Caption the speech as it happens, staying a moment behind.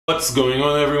What's going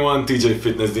on, everyone? TJ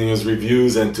Fitness Dino's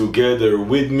Reviews, and together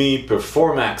with me,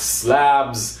 Performax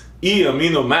Labs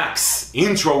EAminoMax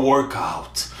Intra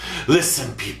Workout.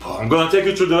 Listen people, I'm gonna take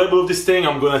you through the label of this thing,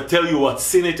 I'm gonna tell you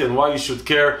what's in it and why you should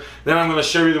care, then I'm gonna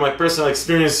share with you my personal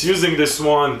experience using this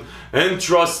one, and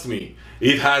trust me,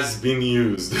 it has been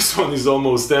used. This one is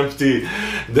almost empty.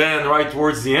 Then right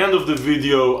towards the end of the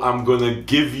video, I'm gonna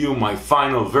give you my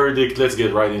final verdict. Let's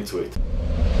get right into it.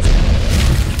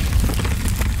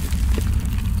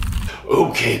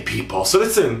 Okay people, so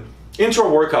listen, Intra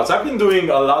Workouts. I've been doing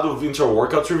a lot of Intra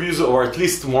Workouts reviews, or at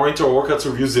least more Intra Workouts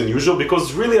reviews than usual,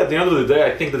 because really at the end of the day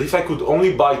I think that if I could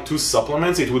only buy two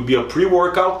supplements, it would be a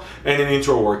pre-workout and an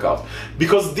Intra Workout,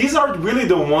 because these are really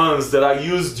the ones that I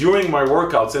use during my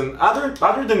workouts. And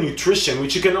other than nutrition,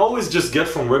 which you can always just get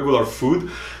from regular food,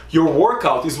 your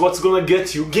workout is what's gonna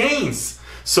get you gains.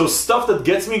 So stuff that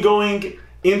gets me going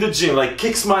in the gym, like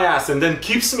kicks my ass and then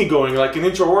keeps me going, like an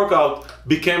Intra Workout,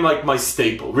 became like my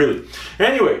staple, really.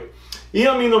 Anyway,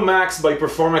 EAminoMax by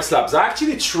Performax Labs. I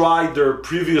actually tried their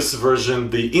previous version,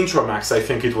 the Intra-Max I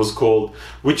think it was called,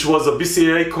 which was a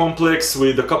BCAA complex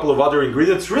with a couple of other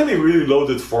ingredients. Really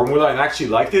loaded formula, and I actually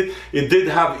liked it. It did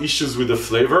have issues with the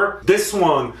flavor. This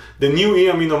one, the new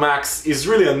EAminoMax, is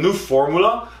really a new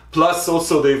formula. Plus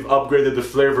also they've upgraded the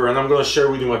flavor, and I'm going to share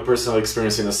with you my personal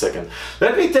experience in a second.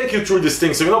 Let me take you through this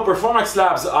thing. So Performax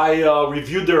Labs, I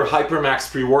reviewed their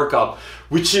HyperMax pre-workout,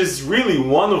 which is really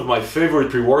one of my favorite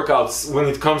pre-workouts when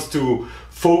it comes to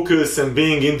focus and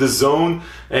being in the zone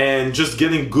and just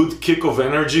getting good kick of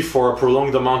energy for a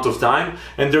prolonged amount of time.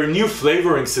 And their new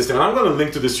flavoring system, and I'm going to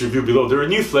link to this review below, their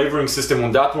new flavoring system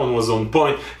on that one was on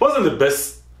point. It wasn't the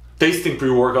best tasting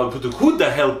pre-workout, but who the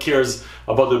hell cares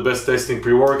about the best tasting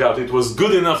pre-workout? It was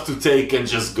good enough to take and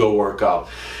just go work out.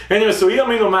 Anyway, so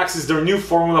EAminoMax is their new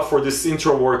formula for this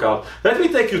Intra Workout. Let me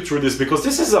take you through this, because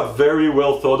this is a very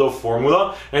well thought of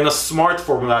formula and a smart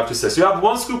formula, I have to say. So you have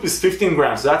one scoop is 15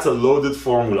 grams, so that's a loaded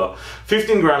formula.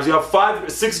 15 grams, you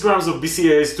have 6 grams of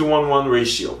BCAAs to 1:1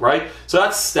 ratio, right? So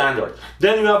that's standard.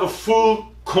 Then you have a full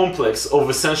complex of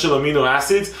essential amino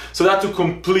acids, so that to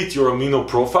complete your amino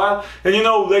profile. And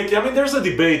lately, there's a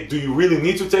debate, do you really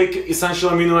need to take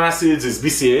essential amino acids? Is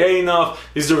BCAA enough?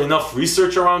 Is there enough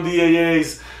research around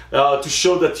EAAs to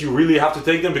show that you really have to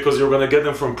take them because you're going to get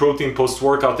them from protein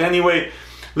post-workout anyway?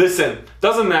 Listen,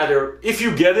 doesn't matter. If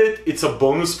you get it, it's a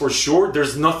bonus for sure.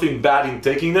 There's nothing bad in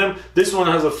taking them. This one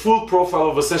has a full profile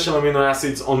of essential amino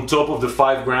acids on top of the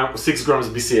 6 grams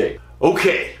BCAA.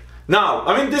 Okay. Now,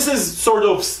 this is sort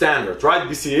of standard, right?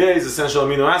 BCAA is essential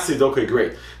amino acid, okay,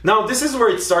 great. Now, this is where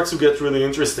it starts to get really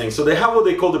interesting. So they have what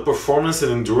they call the Performance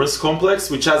and Endurance Complex,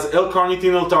 which has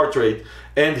L-carnitine, L-tartrate,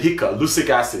 and HICA, leucic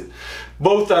acid.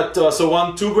 Both at,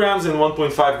 2 grams and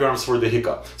 1.5 grams for the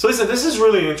HICA. So listen, this is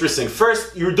really interesting.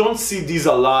 First, you don't see these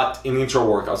a lot in Intra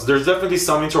Workouts. There's definitely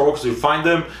some Intra Workouts, you find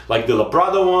them, like the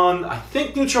Labrada one, I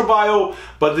think NutraBio,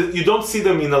 but you don't see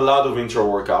them in a lot of Intra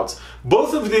Workouts.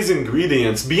 Both of these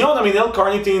ingredients, beyond,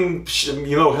 L-carnitine,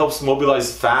 helps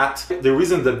mobilize fat. The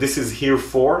reason that this is here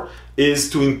for is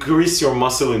to increase your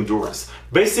muscle endurance.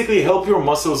 Basically, help your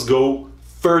muscles go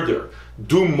further,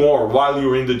 do more while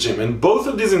you're in the gym. And both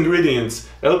of these ingredients,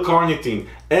 L-carnitine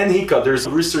and HICA, there's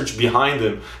research behind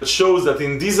them that shows that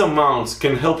in these amounts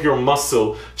can help your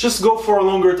muscle just go for a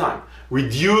longer time.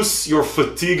 Reduce your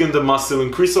fatigue in the muscle,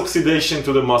 increase oxidation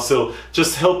to the muscle,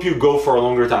 just help you go for a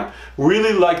longer time.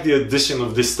 Really like the addition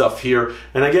of this stuff here.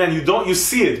 And again, you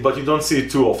see it, but you don't see it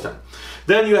too often.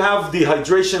 Then you have the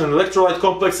hydration and electrolyte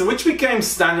complex, which became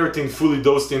standard in fully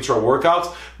dosed Intra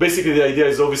Workouts. Basically, the idea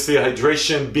is obviously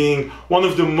hydration being one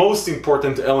of the most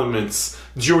important elements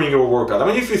during your workout.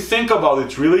 If you think about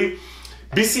it really,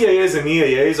 BCAAs and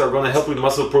EAAs are going to help with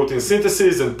muscle protein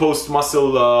synthesis and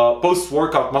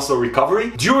post-workout muscle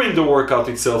recovery. During the workout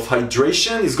itself,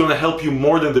 hydration is going to help you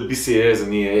more than the BCAAs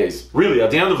and EAAs. Really,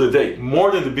 at the end of the day,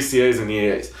 more than the BCAAs and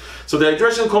EAAs. So the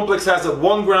hydration complex has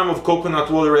 1 gram of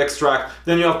coconut water extract,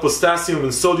 then you have potassium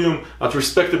and sodium at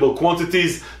respectable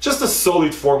quantities, just a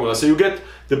solid formula. So you get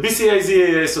the BCAAs,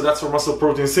 EAAs, so that's for muscle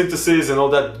protein synthesis and all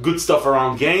that good stuff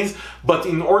around gains. But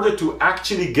in order to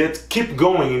actually keep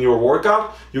going in your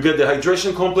workout, you get the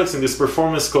hydration complex and this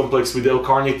performance complex with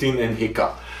L-carnitine and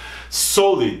HICA.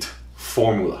 Solid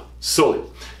formula, solid.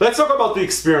 Let's talk about the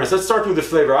experience. Let's start with the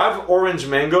flavor. I have orange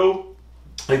mango.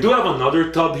 I do have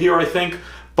another tub here, I think,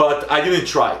 but I didn't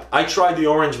try it. I tried the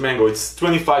orange mango. It's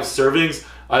 25 servings.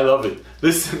 I love it.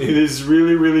 Listen, it is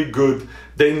really good.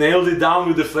 They nailed it down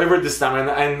with the flavor this time,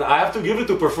 and I have to give it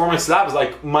to Performax Labs.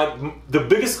 Like the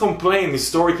biggest complaint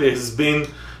historically has been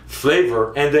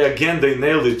flavor, and they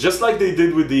nailed it, just like they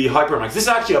did with the HyperMax. This is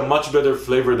actually a much better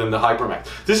flavor than the HyperMax.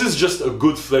 This is just a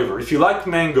good flavor. If you like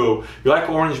mango, you like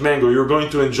orange mango, you're going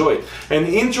to enjoy it. And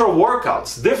Intra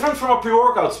Workouts, different from a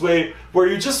pre-workouts way, where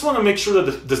you just want to make sure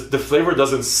that the flavor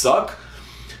doesn't suck.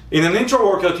 In an Intra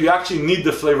workout, you actually need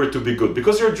the flavor to be good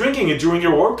because you're drinking it during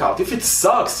your workout. If it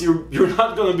sucks, you're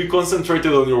not going to be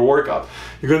concentrated on your workout.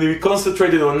 You're going to be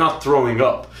concentrated on not throwing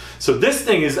up. So this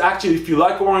thing is actually, if you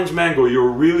like orange mango, you're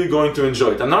really going to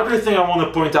enjoy it. Another thing I want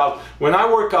to point out, when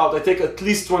I work out, I take at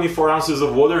least 24 ounces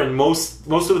of water, and most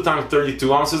of the time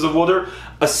 32 ounces of water.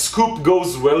 A scoop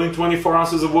goes well in 24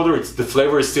 ounces of water. The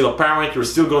flavor is still apparent, you're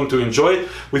still going to enjoy it.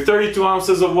 With 32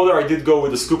 ounces of water, I did go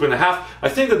with a scoop and a half. I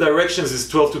think the directions is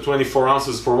 12 to 24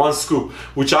 ounces for one scoop,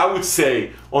 which I would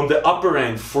say on the upper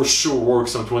end for sure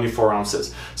works on 24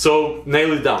 ounces. So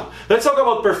nail it down. Let's talk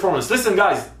about performance. Listen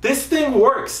guys, this thing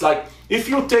works. Like, if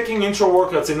you're taking Intra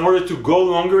workouts in order to go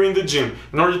longer in the gym,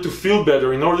 in order to feel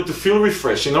better, in order to feel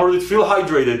refreshed, in order to feel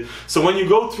hydrated, so when you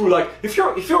go through, like, if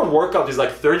your workout is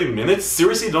like 30 minutes,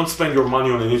 seriously don't spend your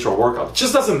money on an Intra workout. It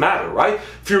just doesn't matter, right?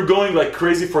 If you're going like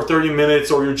crazy for 30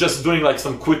 minutes or you're just doing like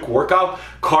some quick workout,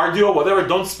 cardio, whatever,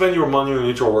 don't spend your money on an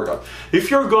Intra workout. If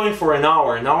you're going for an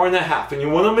hour and a half, and you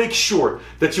want to make sure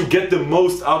that you get the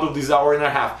most out of this hour and a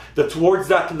half, that towards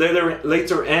that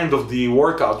later end of the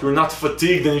workout, you're not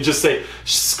fatigued and you just say,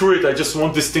 screw it, I just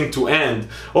want this thing to end.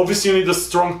 Obviously you need a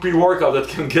strong pre-workout that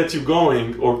can get you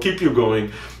going or keep you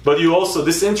going, but you also,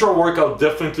 this Intra workout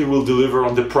definitely will deliver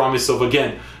on the promise of,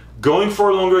 again, going for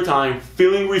a longer time,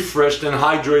 feeling refreshed and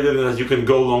hydrated, and that you can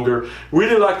go longer.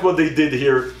 Really liked what they did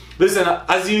here. Listen,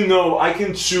 as you know, I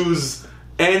can choose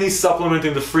any supplement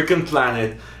in the freaking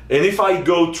planet, and if I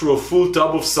go through a full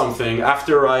tub of something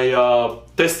after I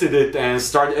tested it and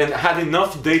had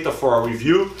enough data for a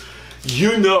review,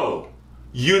 you know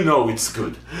it's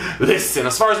good. Listen,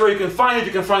 as far as where you can find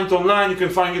it online, you can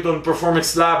find it on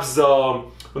Performax Labs,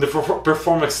 on the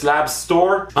Performax Labs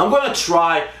store. I'm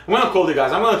gonna call the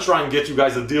guys, I'm gonna try and get you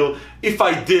guys a deal. If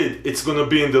I did, it's gonna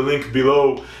be in the link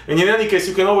below. And in any case,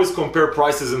 you can always compare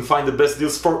prices and find the best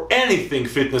deals for anything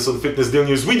fitness on Fitness Deal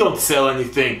News. We don't sell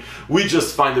anything. We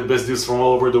just find the best deals from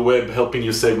all over the web, helping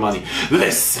you save money.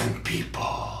 Listen,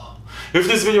 people. If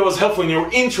this video was helpful in your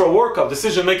Intra workout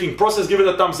decision-making process, give it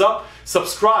a thumbs up.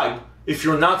 Subscribe if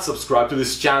you're not subscribed to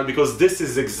this channel, because this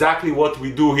is exactly what we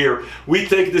do here. We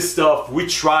take this stuff, we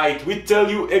try it, we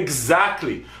tell you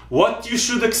exactly what you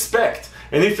should expect.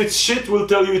 And if it's shit, we'll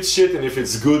tell you it's shit, and if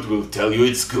it's good, we'll tell you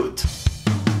it's good.